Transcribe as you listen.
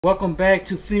Welcome back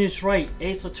to Phoenix Wright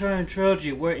Ace Attorney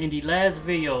Trilogy, where in the last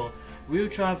video we were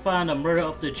trying to find the murder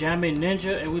of the Jammin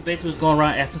Ninja, and we basically was going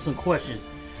around asking some questions.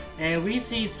 And we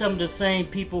see some of the same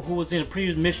people who was in the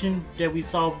previous mission that we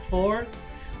saw before,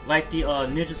 like the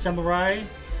Ninja Samurai,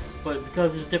 but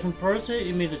because it's a different person,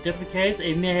 it means a different case.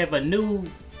 It may have a new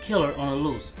killer on the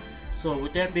loose. So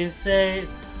with that being said,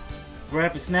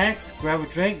 grab your snacks, grab a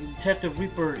drink. Detective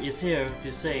Reaper is here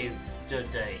to save the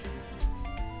day.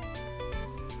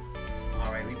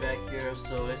 Alright, we back here,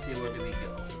 so let's see, where do we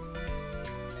go?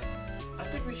 I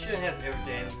think we should have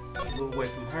everything. Move away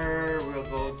from her, we'll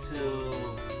go to...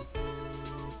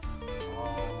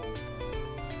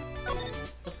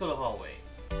 let's go to the hallway.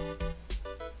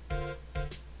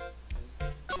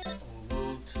 We'll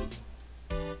move to...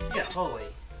 yeah, hallway.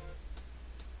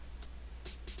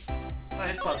 Alright,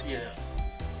 let's talk to you now.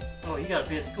 Oh, you got a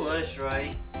big school, that's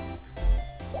right.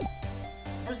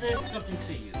 Present something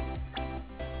to you.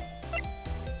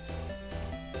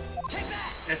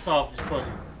 Let's solve this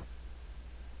puzzle.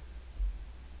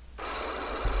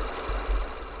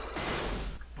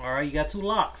 Alright, you got 2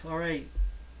 locks. Alright.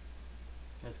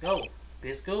 Let's go.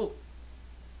 Big scoop.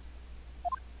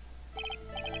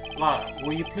 Lara,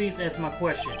 will you please answer my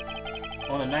question?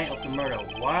 On the night of the murder,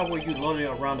 why were you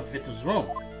loitering around the victim's room?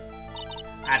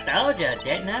 I told you,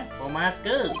 didn't I? For my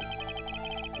school.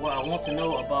 Well, I want to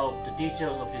know about the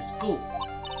details of this scoop.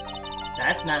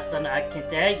 That's not something I can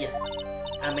tell you.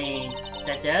 I mean,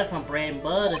 that's my bread and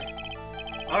butter.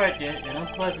 Alright then, an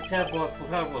unpleasant tabloid for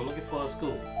her looking for a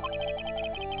scoop.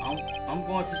 I'm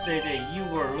going to say that you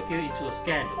were looking into a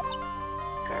scandal.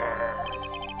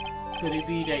 Grr. Could it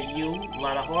be that you,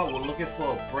 Lotta Hart, were looking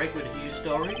for a break with a huge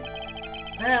story?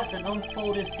 Perhaps an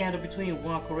unfolded scandal between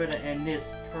Juan Coretta and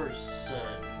this person.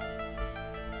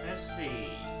 Let's see.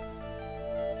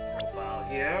 Profile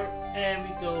here, and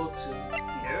we go to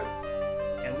here,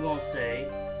 and we're gonna say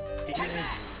Adrian.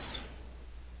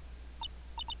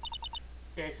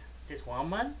 This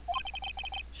woman?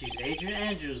 She's Adrian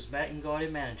Andrews, Baton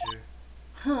Guardian manager.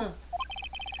 Huh.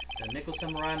 The Nickel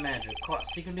Samurai manager caught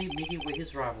secretly meeting with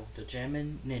his rival, the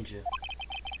Jammin Ninja.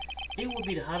 It would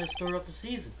be the hottest story of the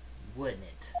season, wouldn't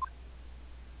it?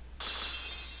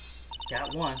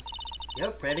 Got one.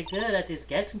 You're pretty good at this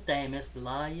guessing thing, Mr.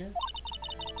 Lawyer.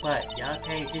 But y'all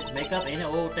can't just make up any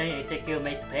old thing and think you'll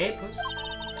make the papers.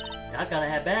 Y'all gotta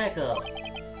have backup.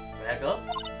 Backup?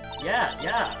 Yeah,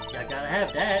 y'all gotta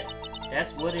have that.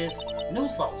 That's what is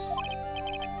news source.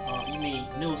 You mean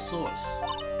news source.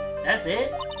 That's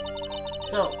it?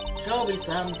 So, show me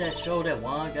something that showed that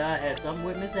one guy had something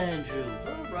with Miss Andrew.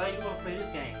 Alright, you wanna play this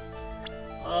game.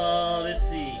 Let's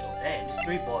see. Oh, damn, this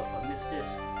 3-boy if I missed this.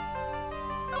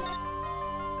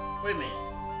 Wait a minute.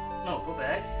 No, go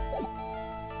back.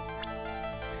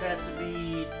 It has to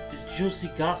be this juicy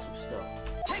gossip stuff.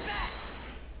 Take that!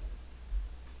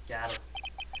 Got him.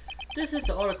 This is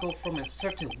the article from a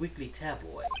certain weekly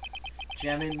tabloid.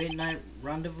 Jammin Midnight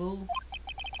Rendezvous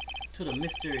to the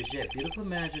mysterious yet beautiful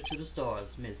manager to the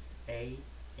stars, Miss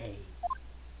A.A.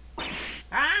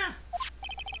 Ah!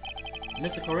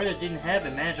 Mr. Coretta didn't have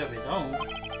a manager of his own.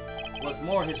 What's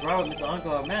more, his rival, Mr.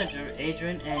 On-Guard manager,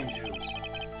 Adrian Andrews.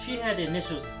 She had the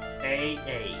initials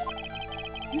A.A.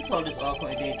 He saw this article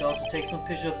and then thought to take some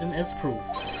picture of them as proof.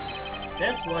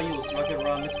 That's why you was lurking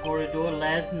around Miss Corridor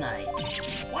last night.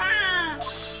 Wow!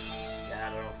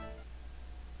 Got her.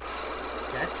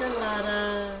 Gotcha,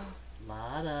 Lotta.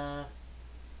 Lotta.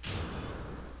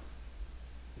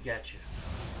 Gotcha.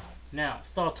 Now,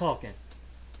 start talking.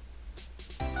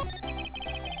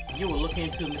 You were looking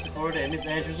into Mr. Corridor and Miss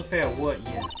Andrews' affair, weren't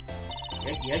you?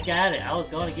 Yeah, you got it. I was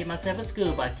going to get myself a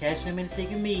scoop by catching him in a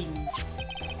secret meeting.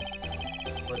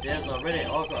 But there's already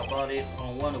an article about it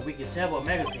on one of the weekest tabloid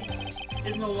magazines.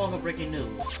 It's no longer breaking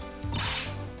news.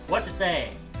 What you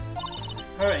saying?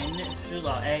 Her initials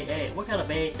are AA. What kind of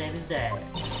bad thing is that?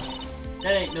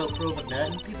 That ain't no proof of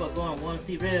nothing. People are going to want to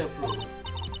see real proof.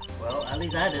 Well, at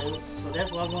least I do. So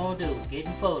that's what I'm going to do.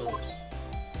 Getting photos.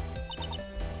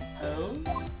 Oh?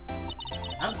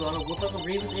 I'm going to whoop up the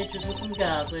Reaver's interest with some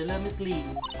guys so they're a little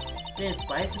misleading. Then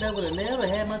spice it up with a little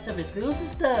and have myself an exclusive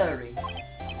story.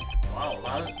 Wow, a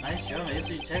lot of nice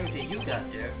journalistic integrity you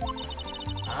got there.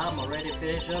 I'm already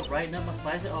finished up writing up my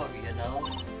spicy article, you know.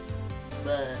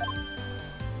 But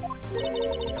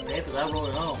the papers I wrote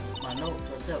it on, my note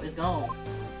to myself, is gone.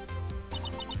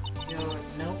 Your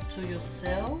note to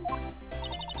yourself?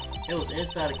 It was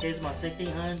inside the case of my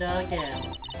 $1,600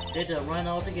 camera. They done run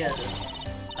all together.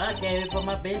 I gave it for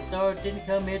my big star, didn't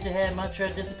come here to have my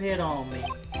treasure disappeared on me.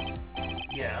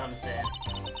 Yeah, I understand.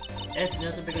 That's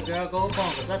nothing big a girl go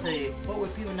bonkers. I tell you, what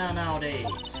with people nowadays?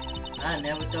 I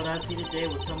never thought I'd see the day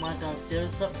when someone done steal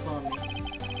something from me.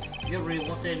 You really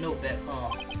want that note back,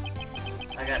 huh?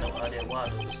 I got no idea why,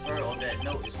 though. The story on that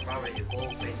note is probably a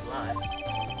bold-faced lie.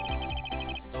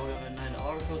 Story on the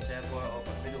article, tabloid,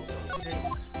 open videos on his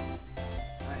face.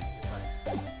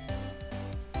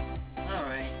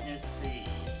 Alright, let's see.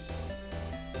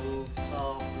 Move,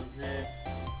 talk, present.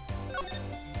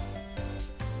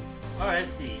 Alright,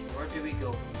 let's see. Where do we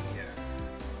go from here?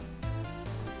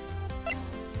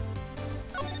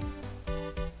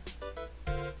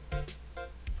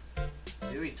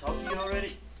 Did we talk to you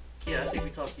already? Yeah, I think we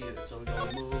talked to you. So we're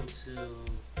gonna move to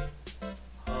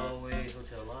hallway,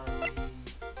 hotel lobby.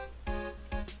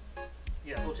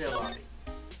 Yeah, hotel lobby.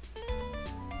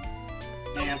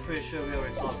 And I'm pretty sure we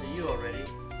already talked to you already.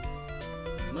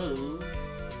 Move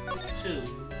to.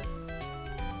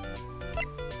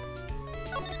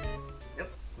 Yep,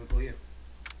 we'll go here.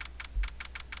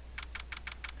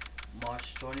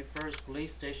 March 21st,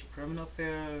 Police Station Criminal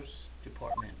Affairs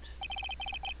Department.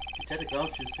 Detective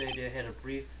Gumshoe said they had a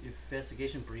brief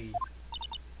investigation brief.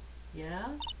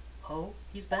 Yeah? Oh,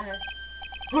 he's back.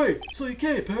 Hey, so you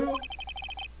came, pal?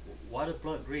 Why the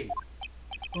blunt greedy?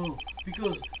 Oh,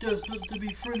 because there's nothing to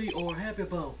be friendly or happy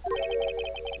about.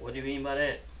 What do you mean by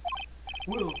that?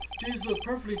 Well, things look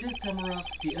perfectly this time around.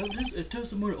 The evidence and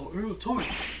testimony are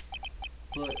airtight.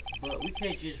 But we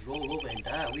can't just roll over and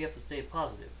die. We have to stay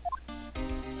positive.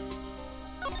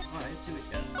 Alright, let's see what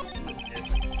you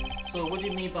got. So what do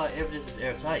you mean by evidence is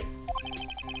airtight?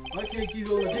 I can't give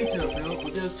you all the detail, pal,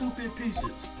 but there's two big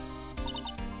pieces.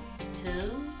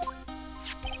 Two?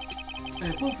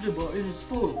 And both of them are in its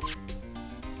full.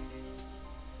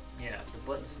 Yeah, the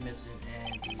button's missing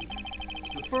and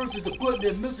The first is the button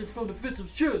that's missing from the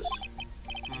victim's chest.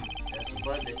 That's the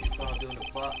button that you found during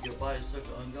your body search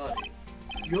on unguarded.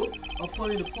 Yup, I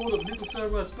find in the photo of Nickel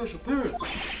Samurai's special parents.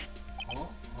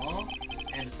 Huh?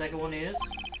 And the second one is?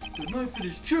 The knife in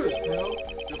his chest, pal.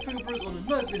 The fingerprints on the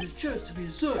knife in his chest to be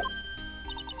exact.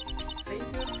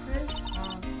 Fingerprints?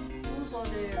 Whose are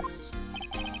theirs?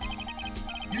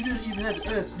 You didn't even have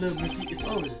to ask, little missy. It's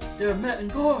obvious. They're Matt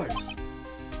and guards.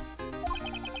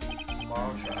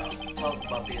 Tomorrow trial. Talk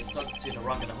about being stuck between a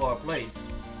rock and a hard place.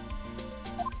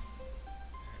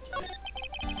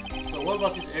 So what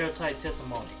about this airtight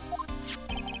testimony?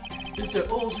 It's that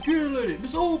old security lady,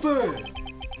 Miss Oldberg.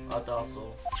 I thought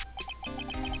so.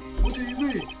 What do you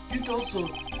mean? You thought so?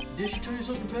 Did she tell you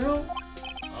something, pal?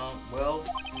 Well...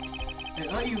 And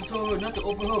I even told her not to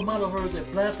open her mouth of hers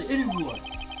and blab to anyone.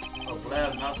 A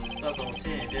blab knocks us stuck on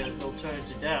 10. There's no turning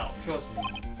it down. Trust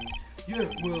me. Yeah,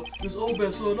 well, Miss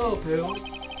Oldberg saw it all, pal.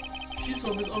 She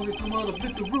saw Miss Uncle come out of the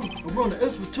victim room and run the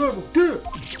S with terrible death.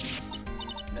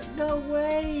 No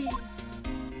way!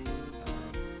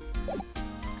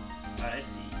 Alright, I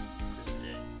see.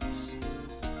 Present.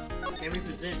 Can we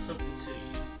present something to you?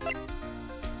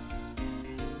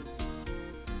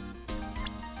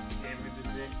 Can we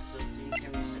present something?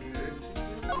 Can we present her to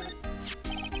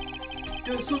you?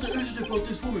 There's something interesting about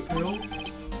this woman, pal.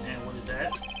 And what is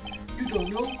that? You don't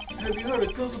know? Have you heard a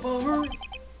gossip about her?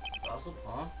 Gossip,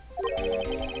 huh?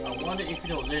 I wonder if you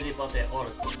know anything about that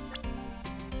article.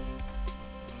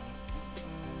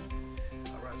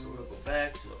 Alright, so we'll go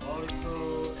back to the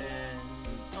article and...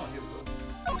 Oh, here we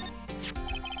go.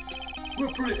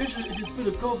 We're pretty interested in this bit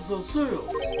of gossip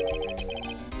ourselves.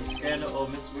 The scandal of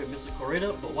Mr.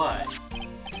 Coretta, but why?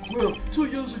 Well, 2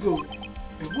 years ago,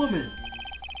 a woman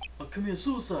committed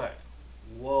suicide.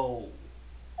 Whoa.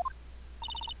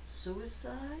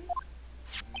 Suicide?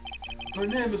 Her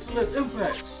name is Celeste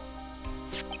Impacts.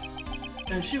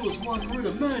 And she was one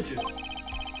Coretta manager.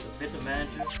 The victim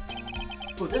manager?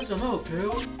 But that's not all,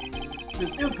 pal.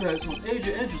 Miss Impacts was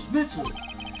Adrian Andrews' mentor.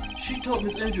 She taught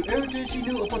Miss Andrew everything she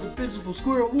knew about the business from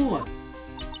square one.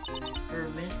 Her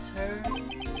mentor?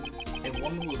 A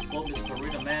woman who was both Miss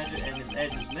Coretta manager and Miss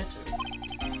Andrews' mentor.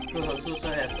 Could her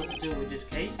suicide have something to do with this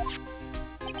case?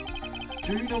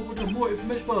 Do you know what there's more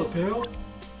information about her, pal?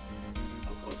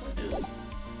 Of course I do.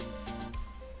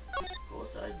 Of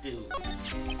course I do.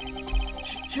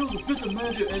 She was a victim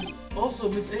manager and also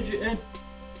Miss Adrian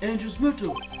Andrews'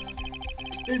 mentor.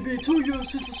 It's been 2 years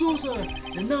since the suicide,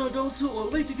 and now those two are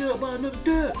linked together by another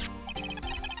death.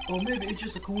 Or maybe it's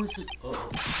just a coincidence. Uh-oh.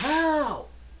 How?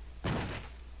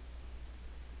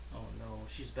 Oh no,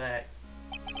 she's back.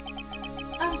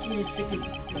 I'm getting sick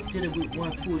of dealing with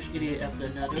one foolish idiot after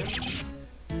another.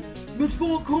 It's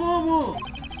for karma!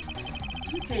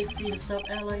 You can't see and stop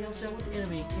ally yourself with the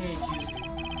enemy, can you?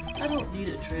 I don't need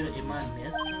a traitor in my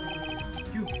mess.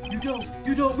 You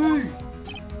don't mean!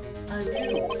 I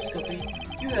do, Scuffy.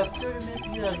 You have 30 minutes to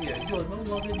get out of here. You are no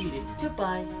longer needed.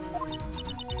 Goodbye.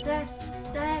 That's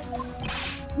That's...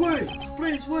 Wait,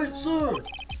 please wait, sir.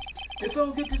 If I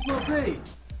don't get this, no pay.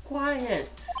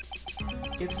 Quiet.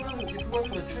 If you work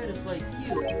for the traders like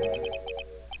you,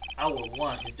 I would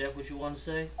want. Is that what you want to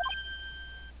say?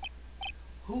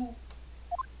 Who?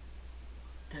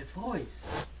 That voice.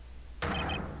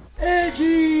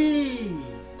 Edgy!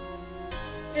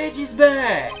 Edgy's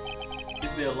back.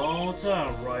 It's been a long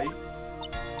time, right?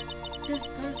 This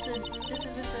is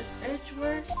Mr.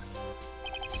 Edgeworth?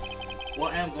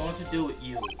 What I'm going to do with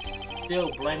you?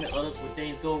 Still blaming others when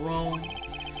things go wrong?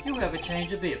 You haven't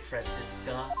changed a bit,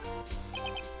 Francisca.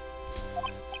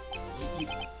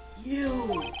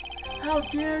 You! How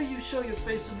dare you show your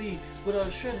face to me without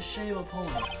a shred of shame upon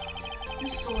it? You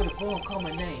stole the Von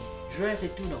Common name, dragged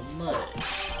it through the mud.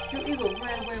 You even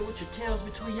ran away with your tails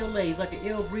between your legs like an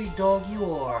ill-breed dog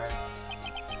you are.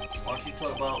 Aren't you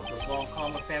talking about the Von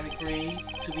Common family creed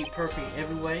to be perfect in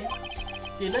every way?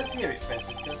 Then let's hear it,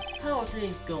 Francisca. How are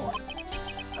things going?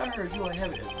 I heard you are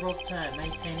having a rough time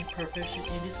maintaining perfection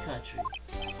in this country.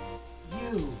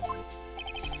 You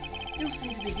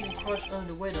seem to be getting crushed under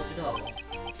the weight of it all.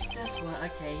 That's why I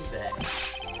came back.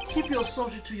 Keep your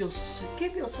assumption to yourself.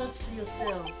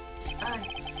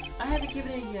 I haven't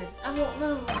given in yet. I won't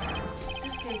lose.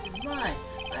 This case is mine.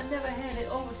 I never hand it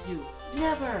over to you.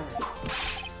 Never.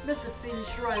 Mr.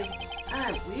 Phoenix Wright,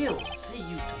 I will see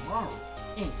you tomorrow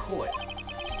in court.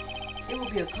 It will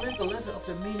be a clinical lesson of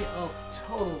the meaning of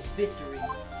total victory.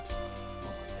 Oh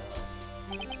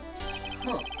my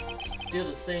god. Still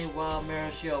the same wild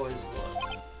Mary she always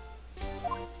was.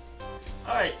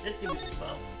 Alright, let's see what this is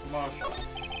about. Tomorrow's trial.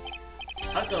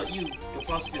 I thought you, the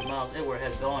prosecutor Miles Edward,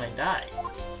 had gone and died.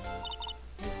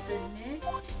 Mr. Nick?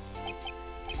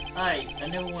 I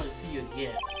never want to see you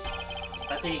again.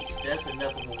 I think that's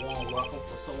enough of a warm welcome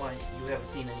for someone you haven't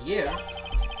seen in a year.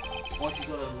 Once you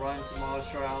go to run tomorrow's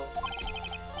trial,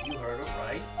 you heard her,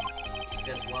 right?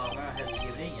 Guess Wild Mara hasn't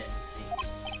given in yet, it seems.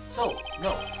 So,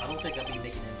 no, I don't think I'll be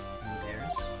making any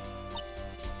parents.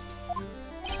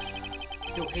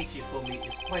 Your hatred for me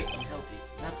is quite unhealthy,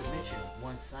 not to mention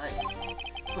one-sided.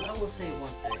 But I will say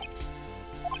one thing.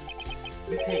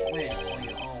 You can't win on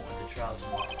your own at the trial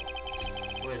tomorrow.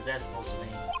 What is that supposed to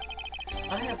mean?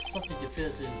 I have something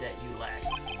definitive that you lack.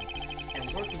 And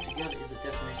working together is a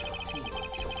definition of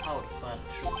teamwork, the power to find the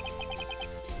truth.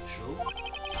 The truth?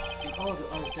 In order to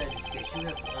understand this case, you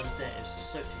have to understand and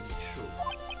searching the truth.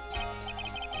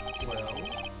 Well,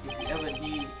 if you ever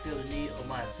feel the need of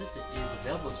my assistance, it is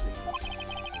available to you.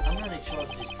 I'm not in charge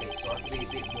of this case, so I can be a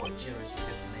bit more generous with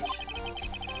information.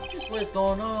 Just what's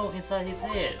going on inside his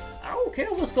head. I don't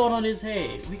care what's going on in his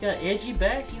head. We got Edgy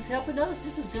back, he's helping us.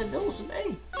 This is good news for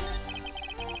me.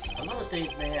 A lot of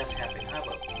things may have happened,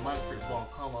 however, Manfred von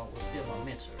Kammer was still my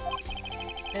mentor.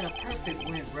 And a perfect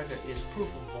win record is proof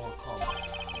of von Kammer.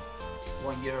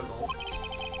 1 year ago,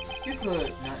 you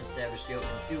could not establish guilt in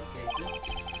a few cases.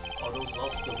 Are those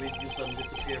losses the reason you suddenly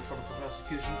disappeared from the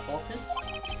prosecution office?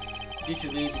 Did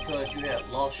you leave because you had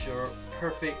lost your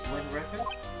perfect win record?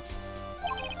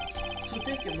 To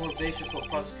think your motivation for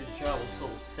prosecution trial was so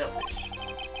selfish.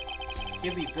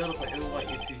 It'd be better for everyone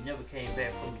if you never came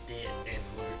back from the dead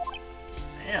afterward.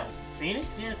 Damn, Phoenix?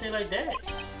 You didn't say it like that.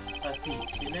 I see.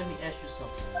 Then let me ask you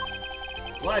something.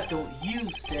 Why don't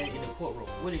you stand in the courtroom?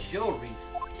 What is your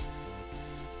reason?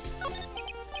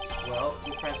 Well,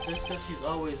 with Francisca, she's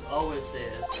always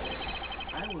says,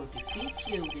 I will defeat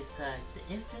you this time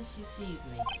the instant she sees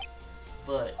me.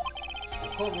 But the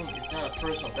courtroom is not a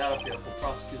personal battlefield for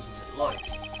prosecutors and lawyers.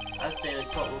 I stay in the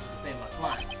courtroom to defend my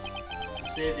clients,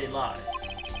 to save their lives.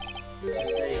 To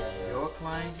save your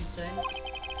client, you say?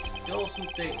 Those who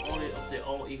think only of their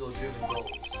own ego-driven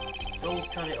goals. Those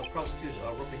kind of prosecutors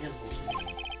are reprehensible to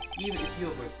me, even if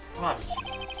you're a prodigy,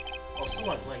 or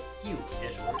someone like you,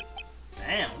 Edgeworth.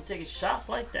 Damn, we taking shots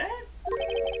like that?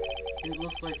 It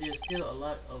looks like there's still a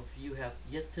lot of you have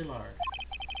yet to learn.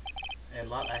 A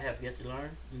lot I have yet to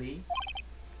learn? Me?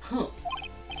 Huh.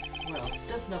 Well,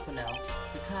 that's enough for now.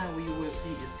 The time where you will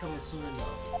see is coming soon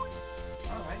enough.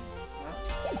 Alright,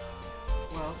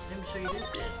 well, let me show you this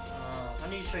then. I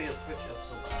need to show you a picture of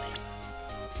somebody.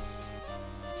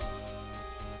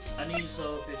 I need to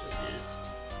show a picture of this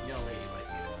young lady right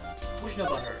here. What you know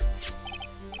about her?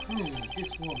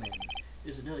 This woman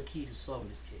is another key to solving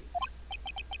this case.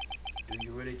 Do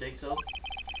you really think so?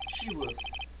 She was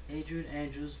Adrian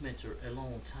Andrews' mentor a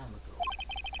long time ago.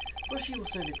 But she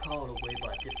was suddenly called away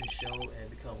by a different show and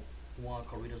become Juan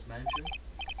Corrida's manager.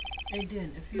 And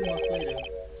then, a few months later,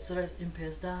 Celeste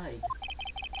Impez died.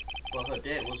 But her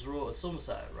dad was ruled a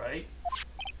suicide, right?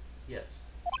 Yes.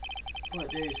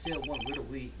 But there is still one riddle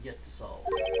we yet to solve.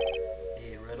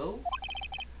 A riddle?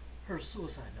 Her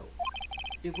suicide note.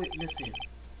 It went missing.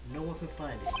 No one can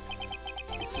find it.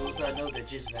 The suicide note that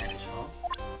just vanished, huh?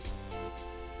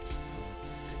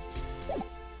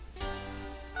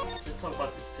 Let's talk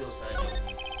about this suicide note.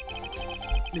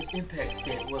 Miss Impact's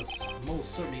death was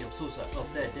most certainly of suicide.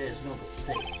 Of that, there is no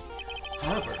mistake.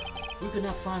 However, we could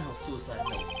not find her suicide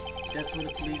note. That's when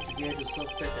the police began to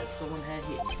suspect that someone had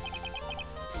hit me.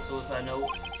 The suicide note?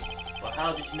 But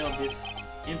how did you know Miss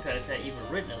Impacts had even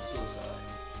written a suicide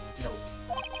note?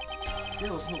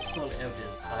 There was no solid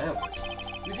evidence. However,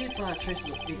 we did find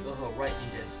traces of ink on her right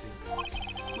index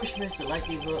finger, which makes the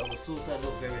likelihood of a suicide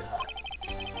note very high.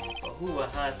 But who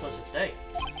would hide such a thing?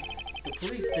 The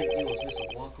police think it was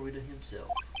Mr. Walkerita himself.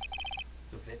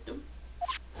 The victim?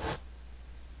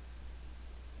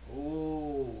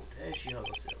 Oh, there she hung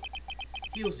herself.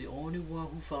 He was the only one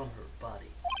who found her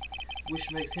body,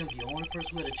 which makes him the only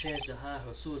person who had a chance to hide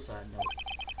her suicide note.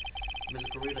 Mr.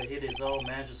 Carita hid his own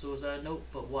manager's suicide note,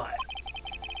 but why?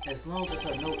 As long as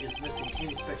her note is missing,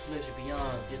 any speculation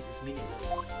beyond this is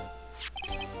meaningless.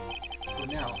 For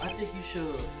now, I think you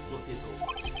should look this over.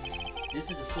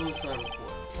 This is a suicide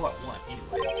report, part 1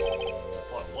 anyway.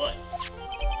 Part 1.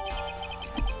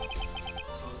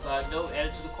 Suicide note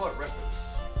added to the court records.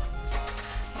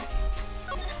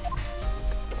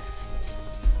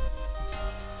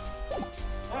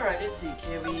 Alright, let's see,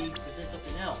 can we present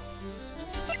something else?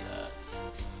 Let's see what we got.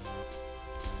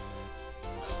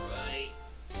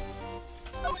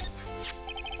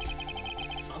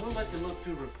 I don't like to look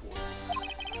through reports.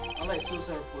 I like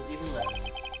suicide reports even less.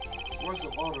 Worst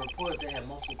of all, the report that had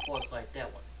multiple parts like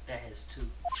that one. That has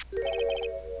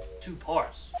two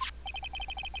parts.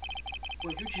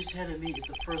 What you just handed me is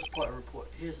the first part of the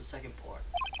report. Here's the second part.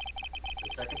 The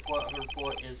second part of the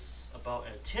report is about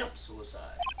an attempt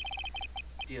suicide.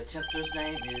 The attempter's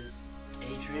name is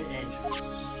Adrian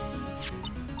Andrews.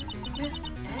 Miss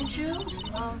Andrews?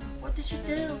 What did she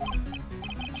do?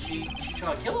 She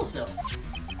tried to kill herself.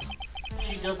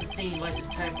 She doesn't seem like the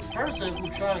type of person who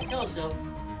tried to kill herself,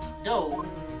 though.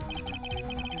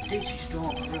 You think she's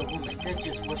strong, a real woman. That's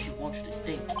just what she wants you to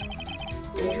think.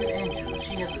 Adrian Andrews,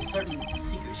 she has a certain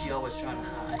secret she always trying to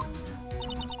hide.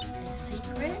 A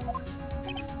secret?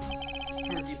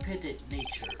 Her dependent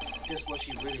nature. That's what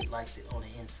she really likes it on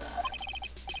the inside.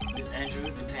 Miss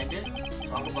Andrews, dependent?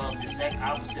 Talk about the exact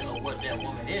opposite of what that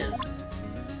woman is.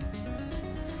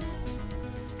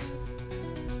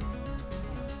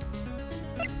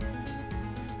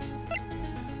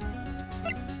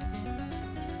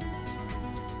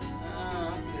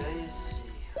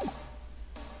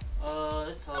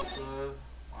 Let's talk to her.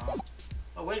 Wow.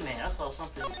 Oh, wait a minute. I saw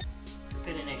something.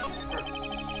 Dependent nature.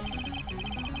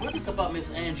 What is about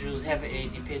Miss Andrews having a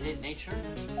dependent nature?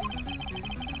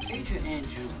 Adrian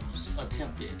Andrews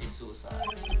attempted a suicide.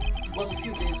 It was a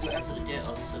few days ago after the death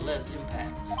of Celeste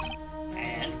Impacts.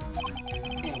 And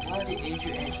why did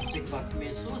Adrian Andrews think about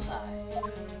committing suicide?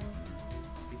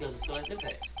 Because of Celeste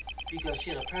Impacts. Because she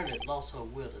had apparently lost her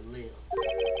will to live.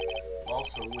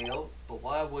 Lost her will? But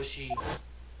why was she...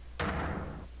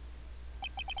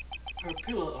 Her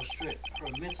pillar of strength, her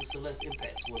mental Celeste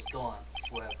Impacts was gone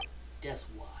forever. That's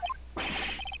why.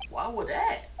 Why would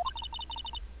that?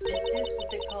 Is this what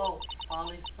they call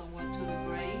folly someone to the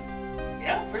grave?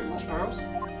 Yeah, pretty much, girls.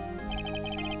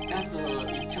 After her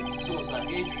attempted suicide,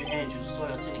 Adrian Andrews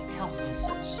started attending counseling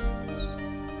sessions.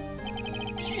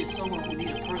 She is someone who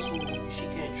needs a person who she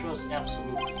can't trust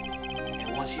absolutely.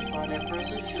 And once she finds that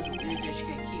person, she'll do anything she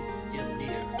can keep them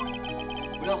near.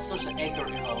 Without such an anchor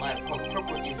in her life, her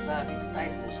crippled anxiety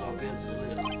stifles her ability to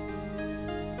live.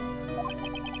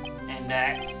 And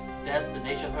that's the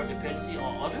nature of her dependency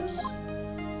on others?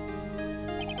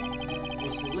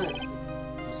 When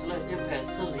Celeste Impact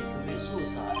suddenly committed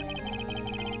suicide,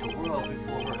 the world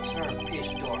before her turned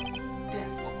pitch dark.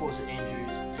 That's, of course,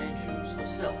 Andrews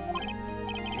herself.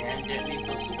 And that means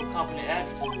her super confident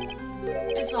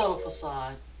attitude is all a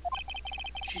facade.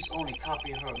 She's only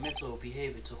copying her mental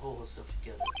behavior to hold herself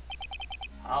together.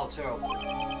 How terrible.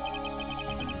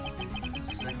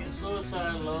 Second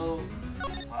suicide load.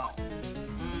 Wow.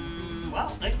 Wow,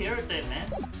 thank you everything, man.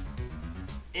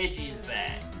 Edgy's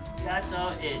back. Got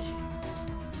dog Edgy.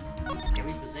 Can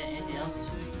we present anything else to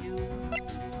you?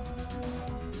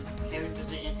 Can we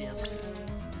present anything else to you?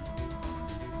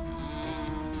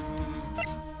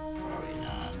 Probably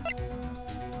not.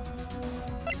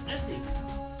 Let's see.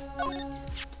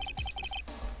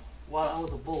 While I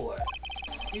was aboard,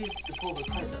 these deplorable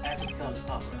types of active becomes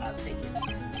popular. I take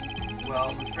it.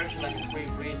 Well, refreshing like a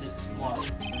spring breeze is tomorrow.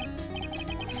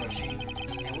 Refreshing.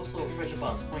 And what's so refreshing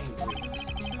about spring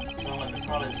breeze? Sound like the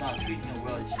pilot's not treating him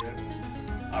well this year.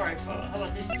 Alright, how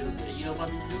about this dude? You know about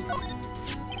this dude?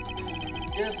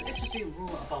 there's an interesting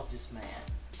rumor about this man.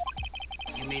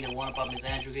 You mean the one about Miss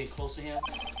Andrew getting close to him?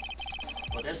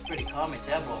 Well, that's pretty common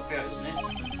tabloid affair, isn't it?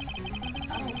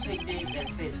 I don't take things at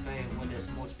face value when there's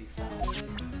more to be found.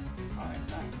 Alright,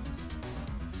 fine.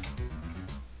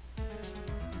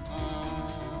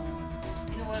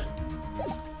 You know what?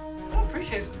 I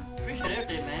appreciate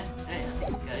everything, man. Hey, I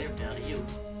think we got everything out of you.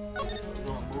 So we're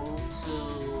gonna move to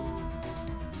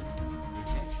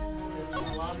the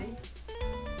lobby.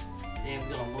 Then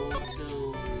we're gonna move to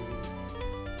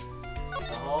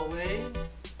the hallway.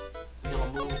 We're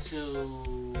gonna move to.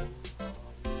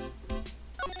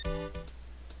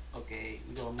 Okay,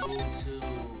 we're gonna move to.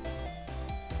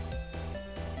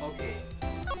 Okay,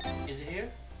 is it here?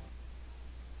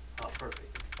 Oh,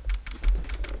 perfect.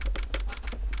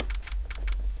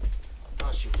 I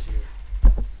thought she was here.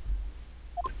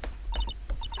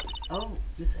 Oh,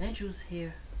 Miss Andrews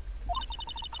here.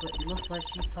 But it looks like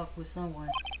she's talking with someone.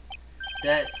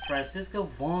 That's Francisca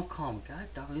Von Calma.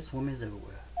 God dog, this woman is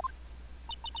everywhere.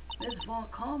 Miss Von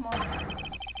Calma,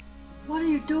 what are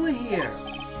you doing here?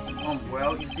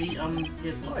 Well, you see, I'm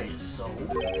his lawyer, so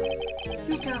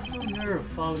you got some nerve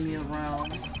following me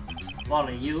around.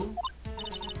 Following you?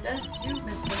 That's you,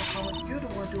 Miss Von Calma. You're the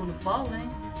one doing the following.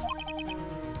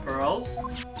 Pearls?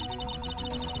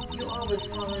 You always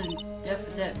following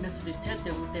after that Mr.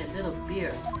 Detective with that little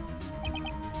beard.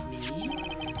 Me?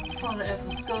 Follow after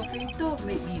Scuffy? Don't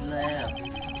make me laugh.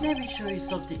 Let me show you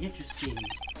something interesting,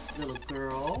 little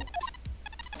girl.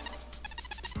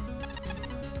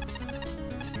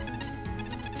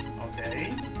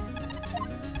 Okay.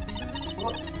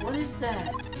 What is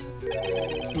that?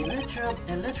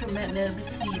 Electromagnetic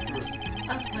receiver.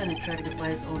 I plan to track the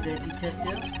device on that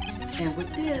detective, and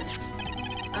with this,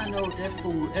 I know that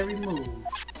fool every move.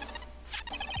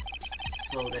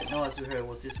 So that noise we heard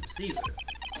was this receiver.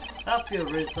 I feel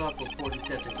really sorry for poor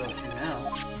Detective Guthrie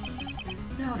now.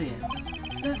 Now then,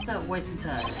 let's stop wasting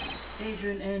time.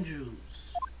 Adrian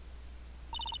Andrews.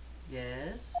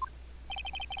 Yes?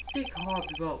 Think hard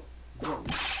about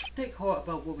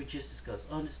what we just discussed.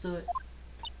 Understood?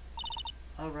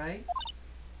 Alright.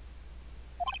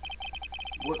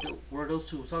 What were those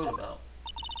two talking about?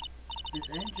 Miss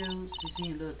Andrews, she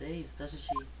seems a little dazed, doesn't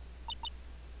she?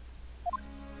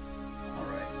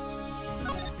 Alright.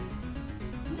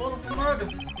 Motive for murder.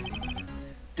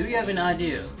 Do you have any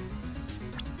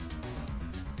ideas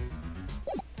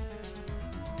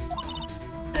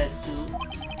as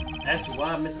to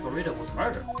why Miss Corrida was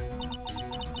murdered?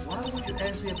 Why would you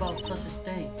ask me about such a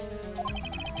thing?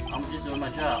 I'm just doing my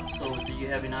job, so do you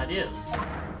have any ideas?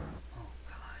 Oh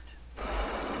God.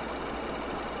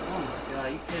 Oh my God, are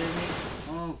you kidding me?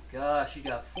 Oh gosh, you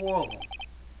got 4 of them.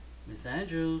 Miss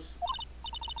Andrews.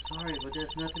 Sorry, but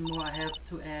there's nothing more I have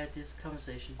to add to this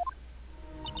conversation.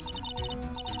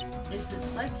 Is the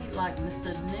psyche like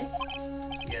Mr. Nick?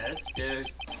 Yes, there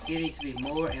getting to be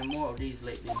more and more of these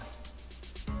lately.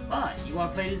 Fine, you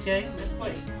want to play this game? Let's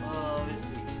play. Let's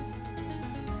see.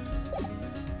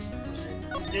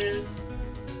 This.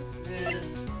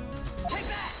 Take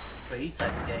that! Play these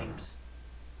type of games.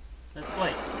 Let's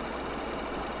play.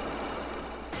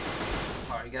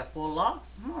 Alright, you got 4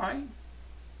 locks? Alright.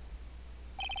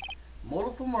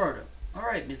 Motive for murder.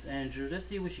 Alright, Miss Andrew, let's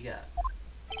see what you got.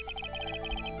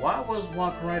 Why was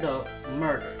Juan Corrida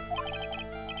murdered?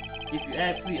 If you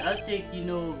ask me, I think you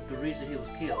know the reason he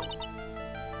was killed.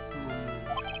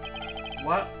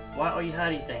 Why are you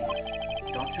hiding things?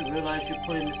 Don't you realize you're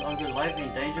putting Miss Unger's life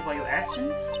in danger by your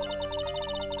actions?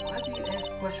 Why do you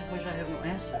ask questions for which I have no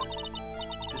answer?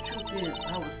 The truth is,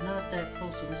 I was not that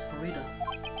close to Miss Corrida.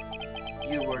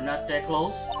 You were not that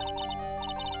close?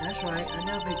 That's right, I've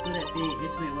never been good at being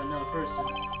intimate with another person.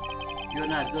 You're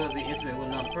not good at being intimate with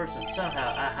another person.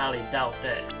 Somehow, I highly doubt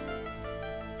that.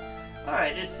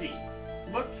 Alright, let's see.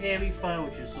 What can we find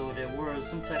with you? So there was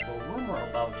some type of rumor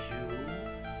about you.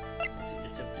 Let's see,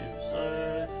 detective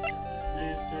side.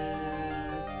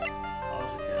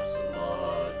 Also castle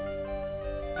log.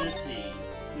 Let's see.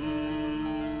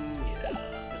 Yeah,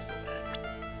 let's go back.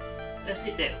 Let's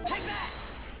hit that. Take that!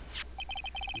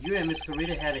 You and Miss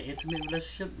Corrida had an intimate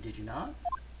relationship, did you not?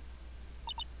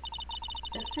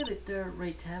 A silly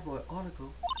third-rate tabloid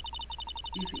article.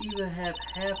 If you even have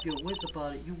half your wits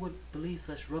about it, you wouldn't believe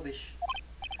such rubbish.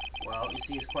 Well, it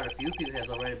seems quite a few people has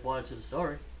already bought into the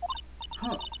story.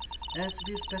 Huh. As to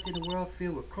be expected in a world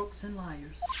filled with crooks and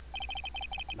liars.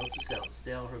 Note to self,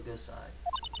 stay on her good side.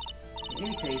 In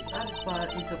any case, I despise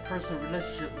interpersonal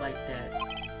relationship like that.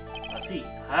 I see.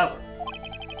 However,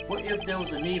 what if there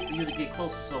was a need for you to get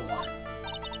close to someone?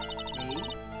 Me?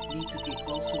 Need to get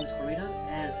close to Miss Corrida?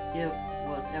 As if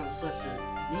was ever such a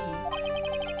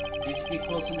need. Did you get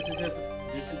close to Mr.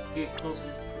 Did you get close to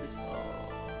this police?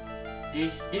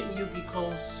 Didn't you get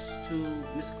close to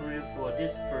Miss Korea for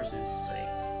this person's sake?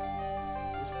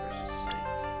 This person's sake.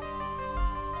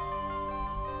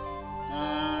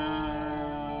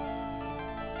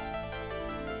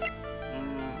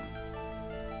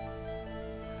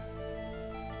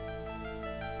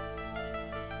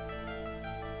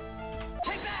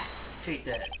 Take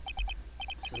that.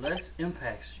 Celeste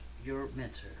impacts your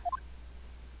mentor.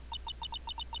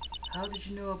 How did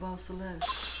you know about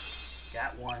Celeste?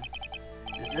 Got one.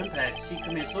 This impact, she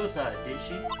committed suicide, didn't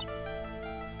she?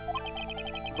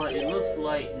 But it looks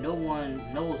like no one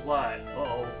knows why.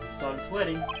 Uh-oh, he started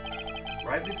sweating.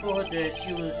 Right before her death,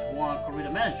 she was Juan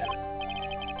Corrida manager.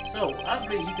 So, I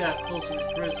believe you got close to his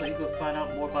career so you could find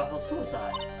out more about her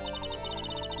suicide.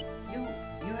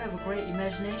 You have a great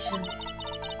imagination.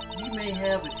 You may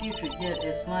have a future yet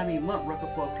as slimy mutt record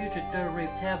for a future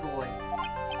third-rate tabloid.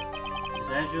 Miss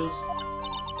Andrews,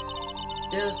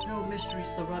 there's no mystery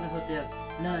surrounding her death.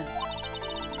 None.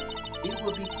 It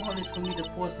would be pointless for me to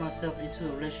force myself into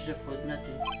a relationship for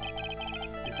nothing.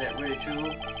 Is that really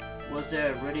true? Was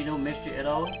there really no mystery at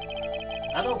all?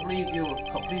 I don't believe you're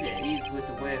completely at ease with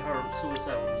the way her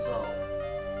suicide was resolved.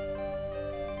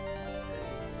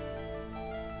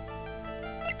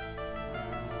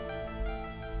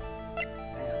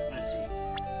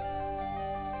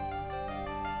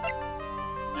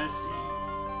 Let's see.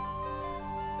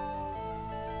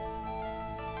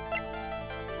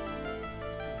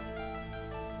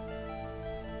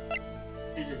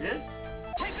 Is it this?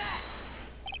 Take that!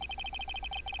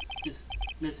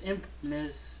 Miss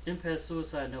Imp's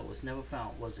suicide note was never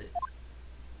found, was it?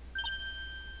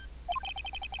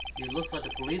 It looks like the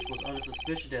police was under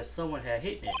suspicion that someone had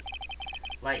hidden it.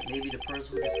 Like maybe the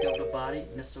person who discovered the body,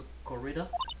 Mr. Corrida?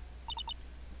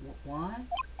 Juan?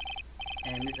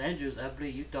 And Miss Andrews, I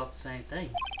believe you thought the same thing.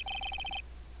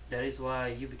 That is why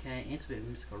you became intimate with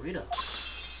Miss Corrida.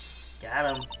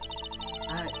 Got him.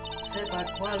 I sat by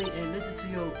quietly and listened to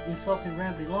your insulting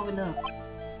rambling long enough.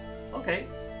 Okay.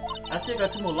 I still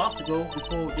got 2 more lots to go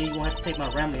before then you won't have to take my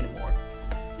rambling anymore.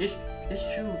 It's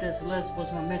true that Celeste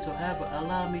was my mentor, however,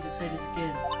 allow me to say this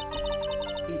again.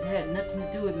 It had nothing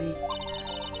to do with me.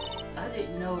 I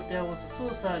didn't know there was a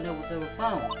suicide note was ever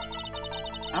found.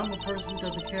 I'm a person who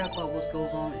doesn't care about what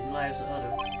goes on in the lives of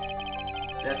others.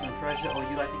 That's an impression or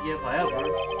you like to give, however,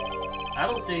 I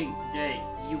don't think that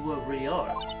you really are.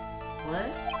 What?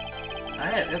 I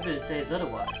have evidence says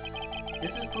otherwise.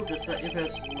 This is proof that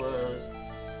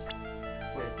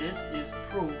This is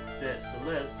proof that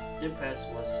Celeste's impact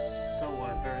was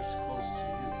someone very close to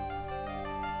you.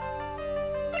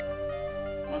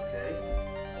 Okay.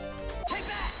 Take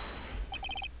that!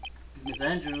 Miss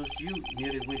Andrews, you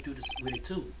nearly went through this with it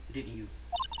too, didn't you?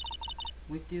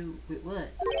 Went through with what?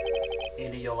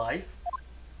 Ending your life?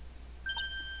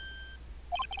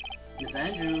 Miss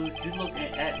Andrews, you look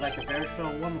and act like a very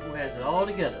strong woman who has it all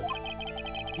together.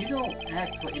 You don't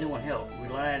ask for anyone help,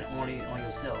 relying only on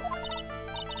yourself.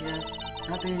 Yes,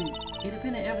 I've been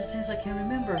independent ever since I can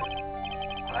remember.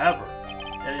 However,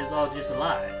 that is all just a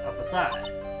lie, a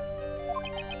facade.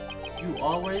 You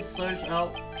always search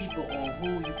out people on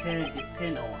who you can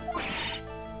depend on.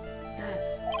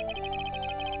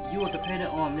 You were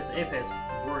dependent on Miss Apex,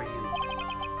 were you?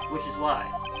 Which is why,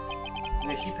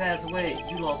 when she passed away,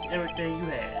 you lost everything you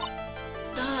had.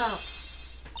 Stop!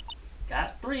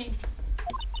 Got 3.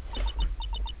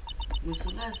 When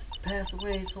Celeste passed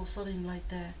away so suddenly like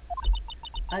that,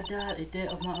 I died a death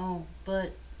of my own,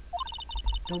 but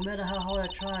no matter how hard I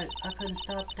tried, I couldn't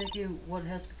stop thinking what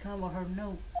has become of her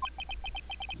note.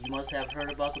 You must have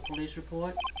heard about the police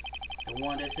report? The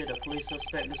one that said the police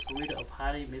suspect Miss Corrida of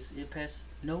hiding Miss Impact's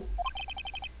note?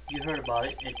 You heard about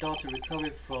it and thought to recover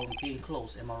it from getting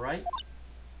close, am I right?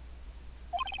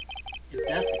 If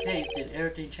that's the case, then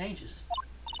everything changes.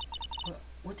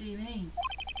 What do you mean?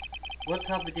 What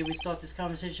topic did we start this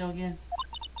conversation on again?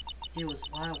 It was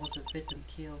why was a victim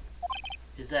killed?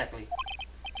 Exactly.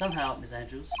 Somehow, Miss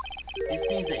Andrews, it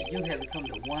seems that you have become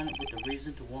the one with the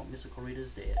reason to want Mr.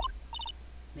 Corrida's dead.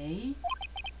 Me?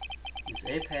 Miss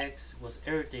Apex was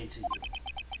everything to you.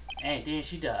 And then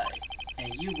she died.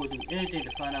 And you will do anything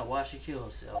to find out why she killed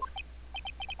herself.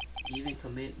 Even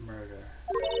commit murder.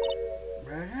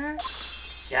 Murder?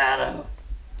 Got him.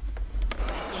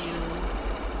 Thank you.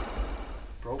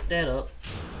 Broke that up.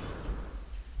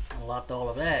 Unlocked all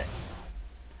of that.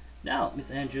 Now, Miss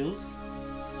Andrews,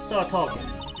 start talking.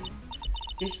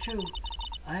 It's true.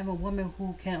 I am a woman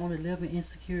who can only live in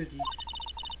insecurities.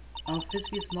 I'm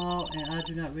physically small and I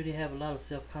do not really have a lot of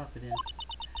self-confidence.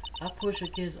 I push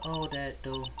against all that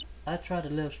though. I try to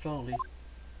live strongly.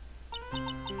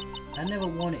 I never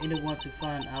wanted anyone to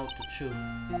find out the truth.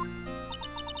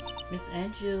 Miss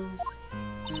Angels,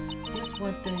 this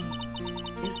one thing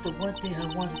is the one thing I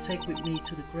want to take with me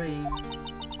to the grave.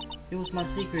 It was my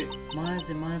secret, mine's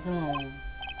and mine's alone.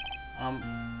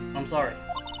 I'm sorry.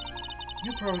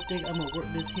 You probably think I'm a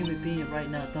worthless human being right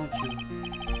now, don't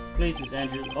you? Please, Miss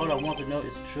Andrews, all I want to know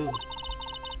is the truth.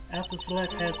 After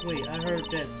Celeste passed away, I heard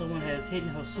that someone has hidden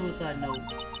her suicide note,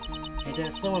 and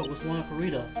that someone was one for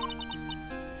Rita.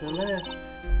 Celeste,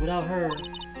 without her,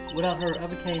 I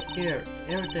became scared.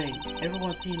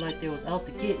 Everyone seemed like they was out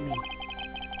to get me.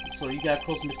 So you got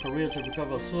close to Miss Korea to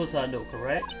recover a suicide note,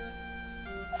 correct?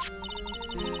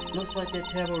 Looks like that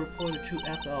terrible reported the truth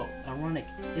after all. Ironic,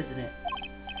 isn't it?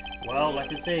 Well,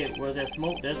 like I said, where's that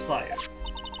smoke, there's fire.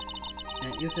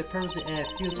 And if the purpose add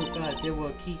fuel to fire, they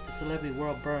will keep the celebrity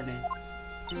world burning.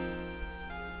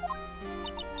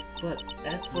 But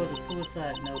as for the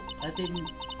suicide note, I didn't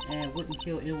and wouldn't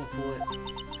kill anyone for it.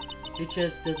 It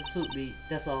just doesn't suit me,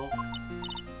 that's all.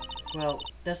 Well,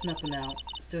 that's enough for now.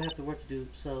 Still have to work to do,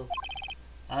 so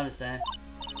I understand.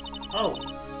 Oh,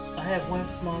 I have one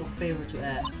small favor to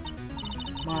ask.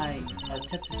 My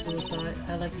attempted suicide,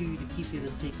 I'd like you to keep it a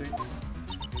secret.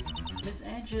 Miss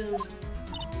Andrews,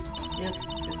 if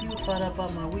you find out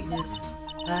about my weakness,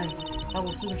 I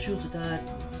will sooner choose to die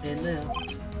than live.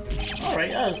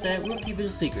 Alright, I understand. We'll keep it a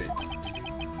secret.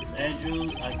 Miss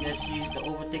Andrews, I guess she's the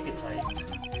overthinker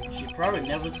type. She probably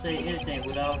never say anything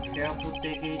without careful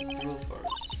thinking through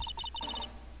first.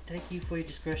 Thank you for your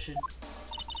discretion.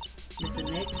 Mr.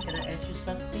 Nick, can I ask you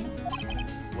something?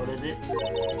 What is it?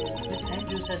 Miss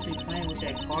Andrews has been playing with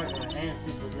that card in her hand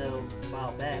since a little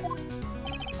while back.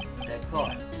 That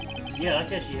card? Yeah, I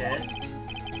guess she had.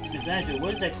 Miss Andrews,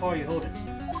 what is that card you're holding?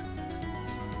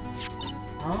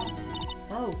 Huh?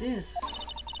 Oh, this.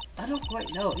 I don't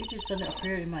quite know. It just suddenly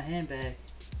appeared in my handbag.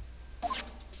 Okay.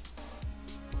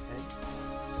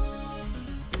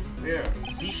 Where?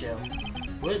 Seashell.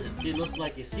 What is it? It looks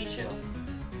like a seashell.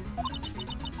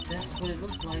 That's what it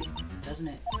looks like, doesn't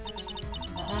it?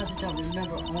 I honestly don't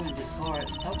remember owning this card.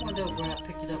 I wonder where I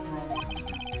picked it up from.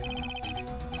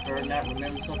 Her not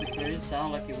remember something clearly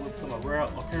sound like it would become a rare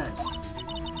occurrence.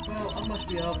 Well, I must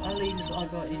be off. I'll leave this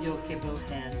article in your capable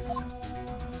hands.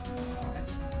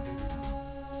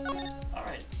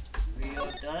 Alright. We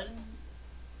are done.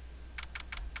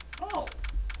 Oh.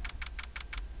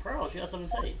 Pearl, she has something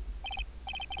to say.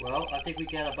 Well, I think we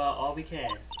got about all we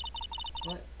can.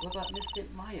 What about Mr.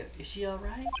 Maya? Is she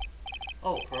alright?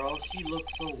 Oh, Pearl, she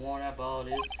looks so worn out by all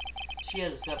this. She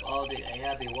hasn't slept all day and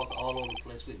had been walking all over the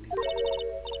place with me.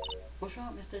 What's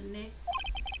wrong, Mr. Nick?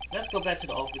 Let's go back to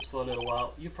the office for a little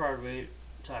while. You're probably really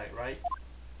tired, right?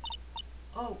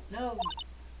 Oh, no.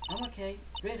 I'm okay.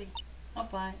 Really. I'm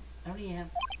fine. I really am.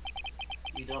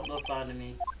 You don't look fine to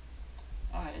me.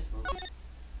 Alright, let's move.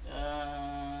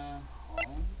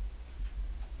 Home.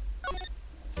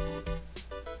 Let's go.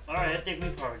 Alright, I think we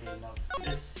probably did enough.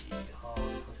 Let's see. Go to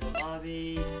the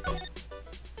lobby.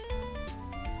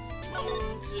 Go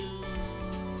to...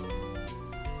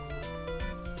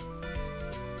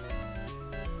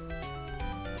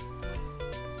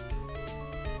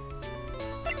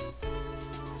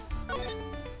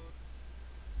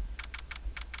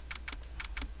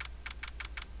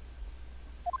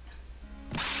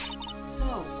 So,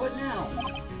 what now?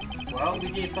 Well, we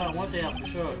did find one thing out for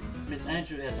sure. Miss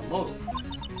Andrews has a motive.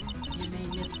 You mean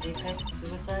Miss Apex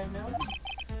suicide note?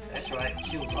 That's right.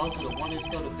 She was also the one who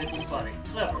stole the victim's body.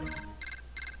 Clever.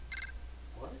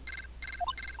 What?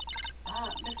 Ah,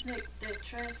 Miss Nick, the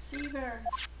transceiver.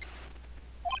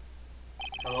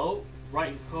 Hello?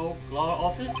 Wright & Co. Law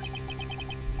Office?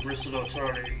 Mr.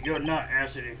 Attorney, you're not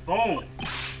answering the phone.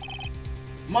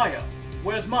 Maya,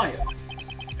 where's Maya?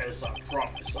 As I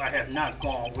promised, I have not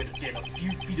gone within a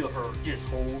few feet of her this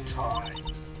whole time.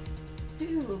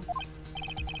 Ew.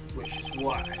 Which is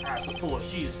why I suppose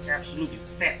she's absolutely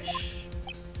fetish.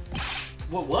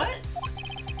 What?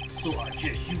 So I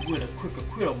guess you win a quick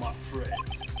acquittal, my friend.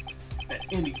 At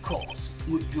any cost,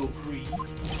 would you agree?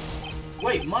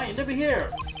 Wait, Maya, never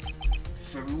here.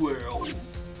 Very well.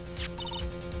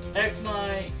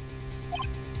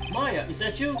 Maya, is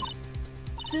that you?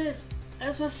 Sis,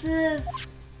 that's my sis.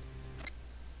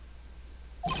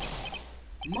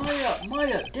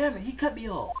 Maya, damn it, he cut me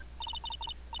off.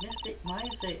 Mystic Maya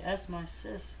say, ask my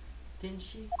sis, didn't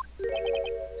she?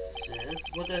 Sis?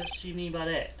 What does she mean by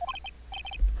that?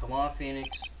 Come on,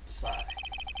 Phoenix. Sigh.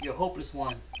 You're a hopeless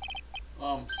one.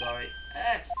 Sorry.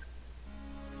 Ack.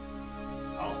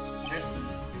 Oh, there's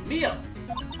Mia!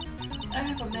 I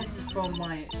have a message from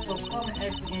Maya, so come and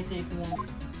ask me anything if you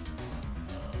want.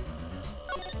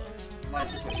 My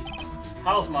situation.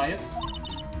 How's Maya?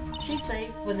 She's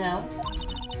safe for now.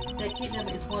 That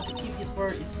kidnapper is going to keep his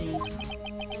word, it seems.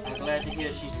 I'm glad to hear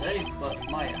she's safe, but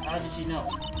Maya, how did you know?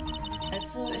 As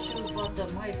soon as she was locked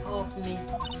up, Maya called for me.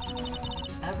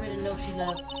 I already know she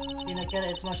left, and I got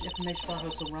as much information about her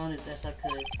surroundings as I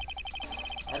could.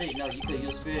 I didn't know you could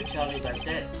use spirituality like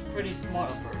that. Pretty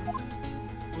smart of her.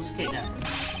 Who's the kidnapper?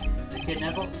 The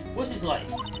kidnapper? What's his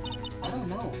like? I don't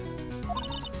know.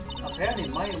 Apparently,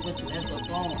 Maya went to answer the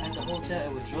phone at the hotel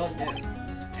and was drugged there.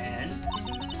 And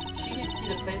she didn't see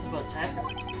the face of her attacker.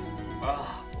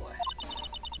 Ah, boy.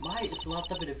 Maya is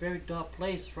locked up in a very dark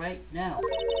place right now.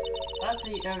 I'll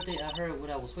tell you everything I heard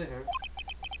when I was with her.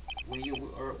 Were you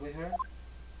with her?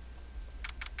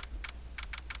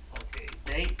 Okay,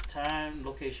 date, time,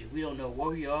 location. We don't know where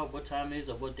we are, what time it is,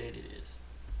 or what date it is.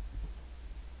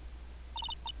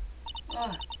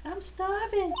 I'm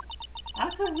starving. I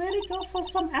could really go for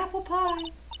some apple pie.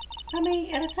 I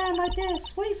mean, at a time like this,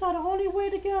 sweets are the only way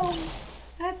to go.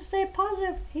 I have to stay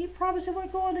positive. He promised he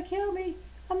wasn't going to kill me.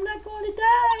 I'm not going to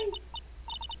die.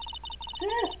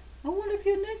 Sis, I wonder if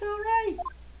your Nick alright?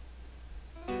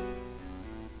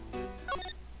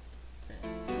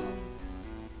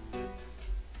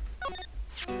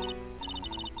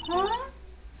 Huh?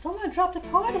 Someone dropped a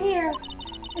card here.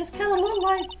 It's kind of look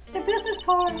like a business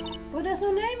card, but there's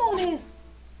no name on it.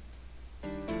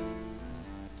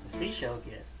 A seashell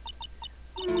again.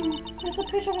 It's a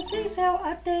picture of a seashell,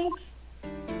 I think.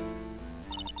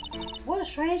 What a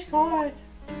strange card.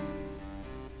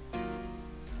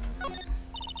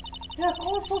 There's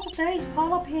all sorts of things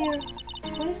piled up here,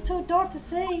 but it's too dark to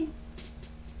see.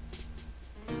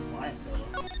 Wine cellar.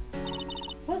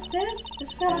 What's this? It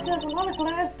feels like there's a lot of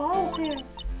glass bottles here.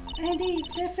 And these,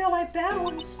 they feel like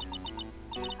barrels.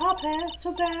 I'll pass.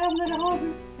 Too bad I'm really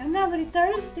hungry. I'm not really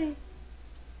thirsty.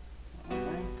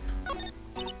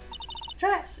 Alright.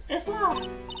 Drax, it's locked.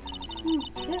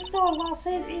 This door lock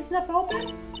says it's never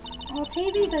open. On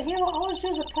TV, the hero always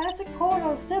uses a plastic cord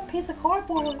or a stiff piece of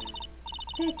cardboard.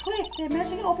 They click, they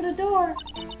magically open the door.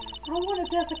 I wonder if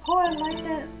there's a cord like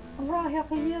that around here I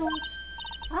can use.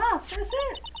 Ah, that's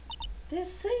it.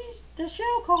 The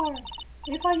shell card.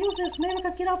 If I use this, maybe I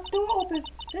can get out the door open.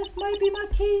 This might be my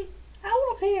key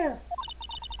out of here.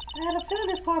 I had a feeling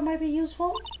this card might be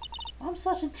useful. I'm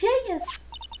such a genius.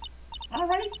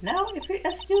 Alright, now if you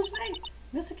excuse me,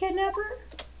 Mr. Kidnapper.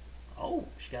 Oh,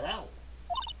 she got out.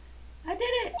 I did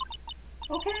it.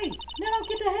 Okay, now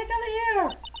get the heck out of here.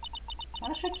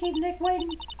 I should keep Nick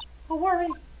waiting. Don't worry.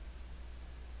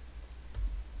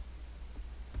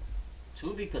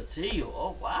 To be continued.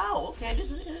 Oh wow, okay,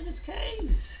 this is in this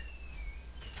case.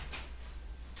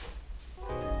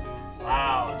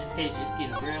 Wow, this case is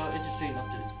getting real interesting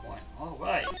up to this point.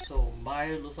 Alright, so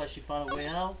Maya looks like she found a way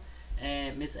out,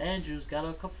 and Miss Andrews got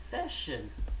a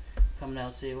confession. Coming out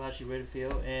and see how she really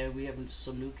feel, and we have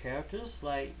some new characters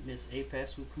like Miss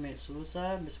Apex who committed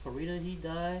suicide, Miss Corita he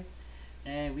died,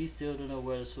 and we still don't know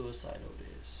where the suicide note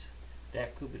is.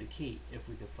 That could be the key if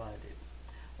we can find it.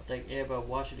 I thank everybody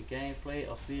watching the gameplay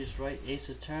of Phoenix Wright Ace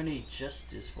Attorney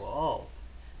Justice for All.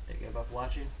 Thank everybody for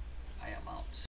watching. I am out.